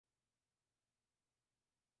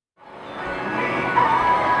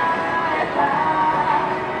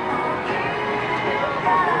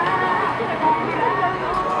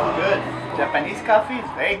Japanese coffee is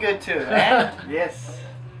very good too. Eh? Yes.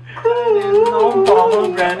 Shining on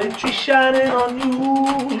pomegranate tree, shining on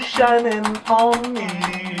you, shining on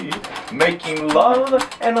me. Making love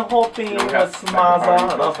and hoping with smiles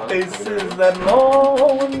on our faces that no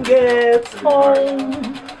one gets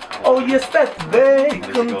home. Oh yes, that they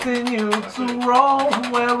continue to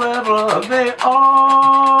roam wherever they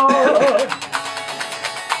are.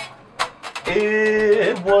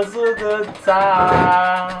 It was a good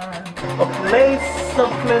time, a place of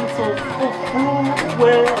plentiful fruit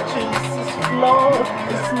where juices flow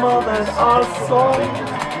and smothered our soul.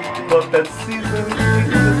 But that season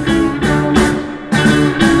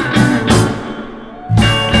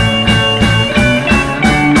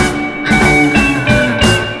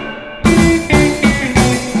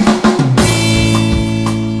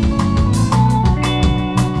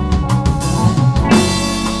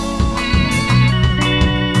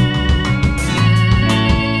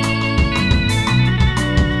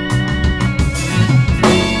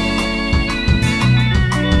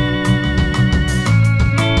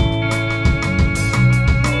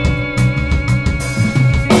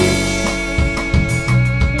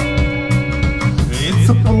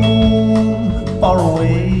far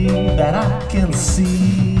away that I can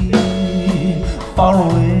see, far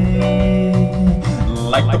away,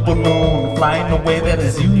 like the balloon flying away that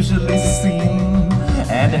is usually seen.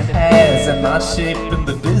 And it has an odd shape in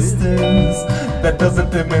the distance that doesn't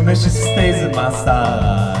diminish, it stays in my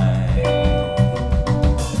sight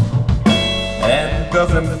and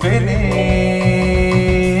doesn't finish.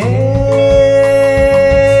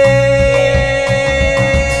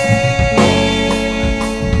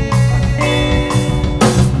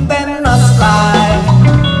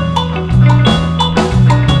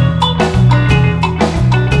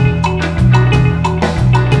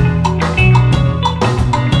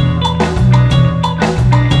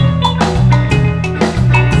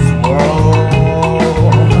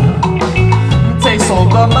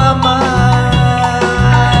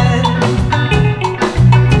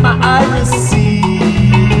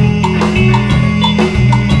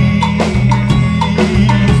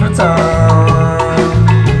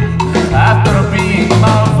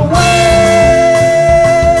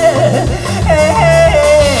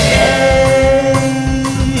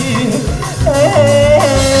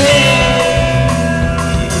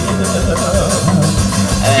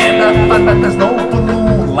 That there's no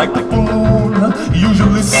balloon like the balloon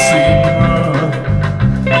usually seen,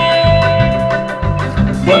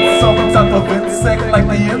 but some type of insect like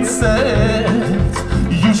the insect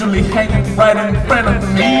usually hanging right in front of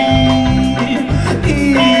me.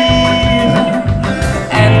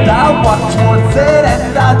 And I walk towards it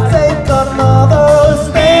and I take another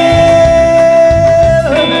step.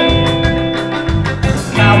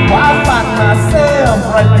 Now I find myself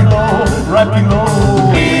right below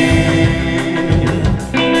it.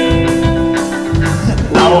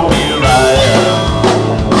 Now here I am.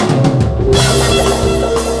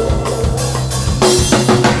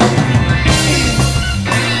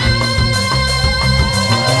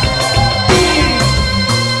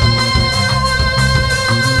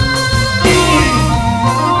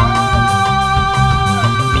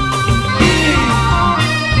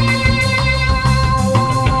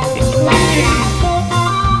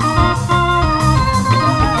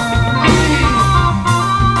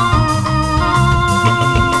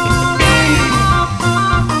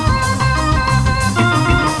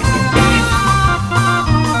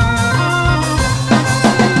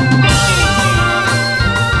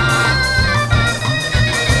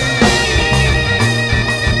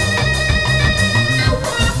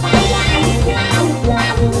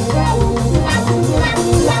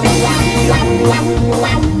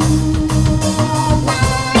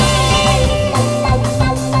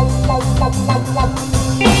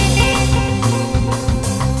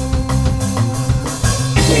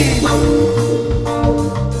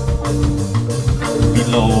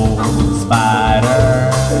 Below spider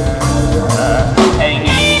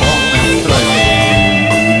hanging on the thread.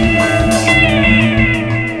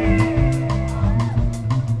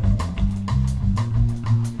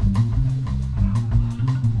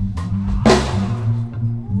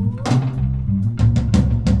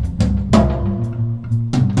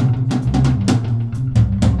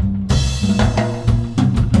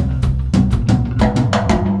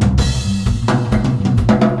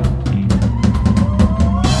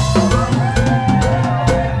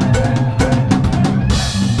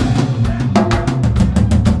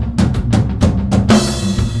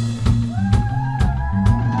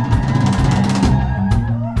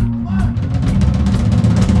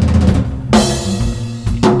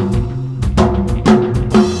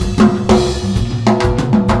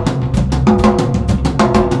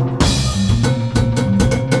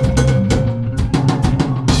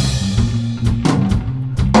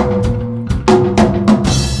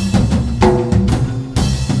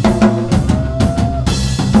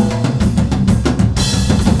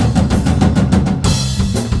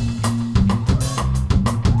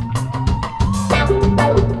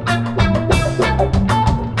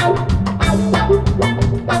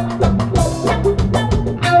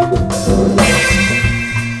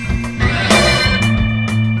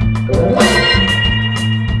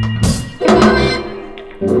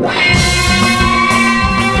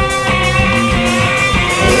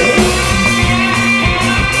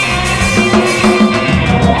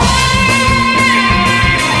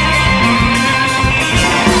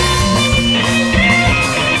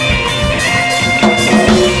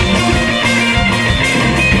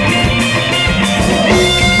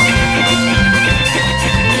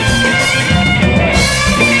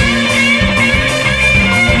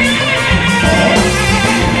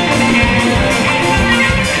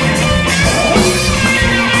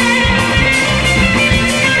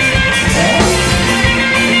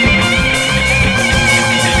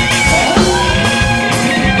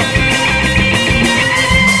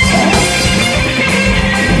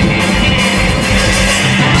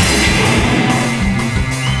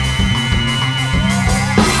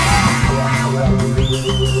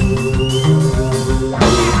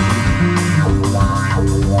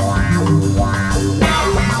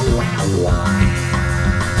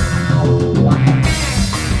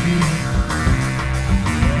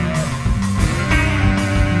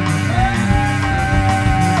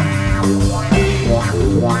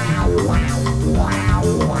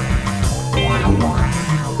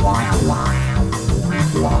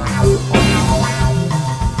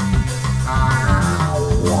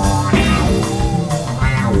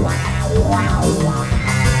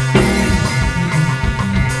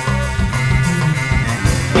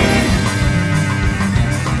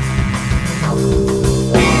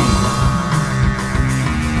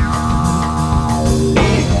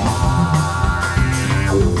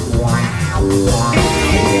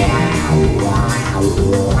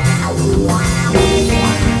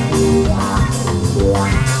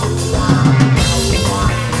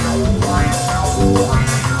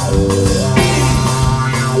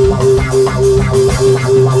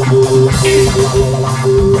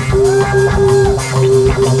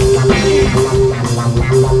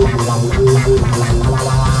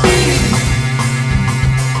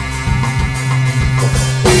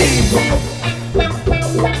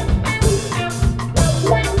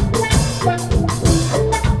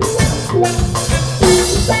 Hanging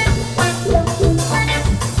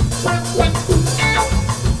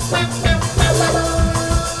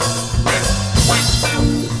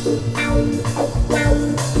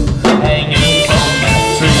from the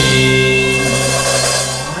tree.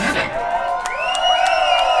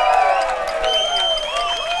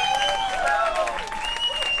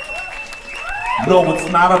 No, it's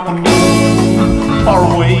not up a moon far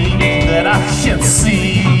away that I can't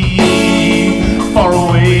see. Far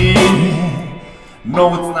away.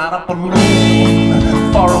 No, it's not up a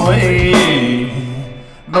moon far away.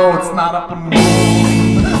 No, it's not up a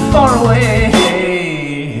moon far away.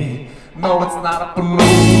 No, it's not up a moon.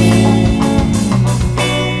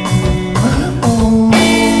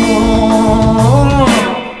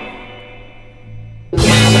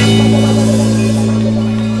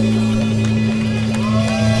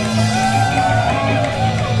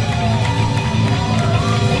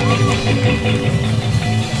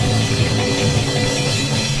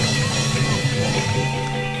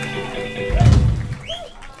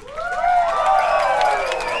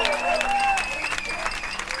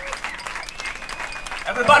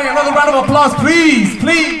 Everybody, another round of applause, please,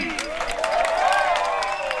 please.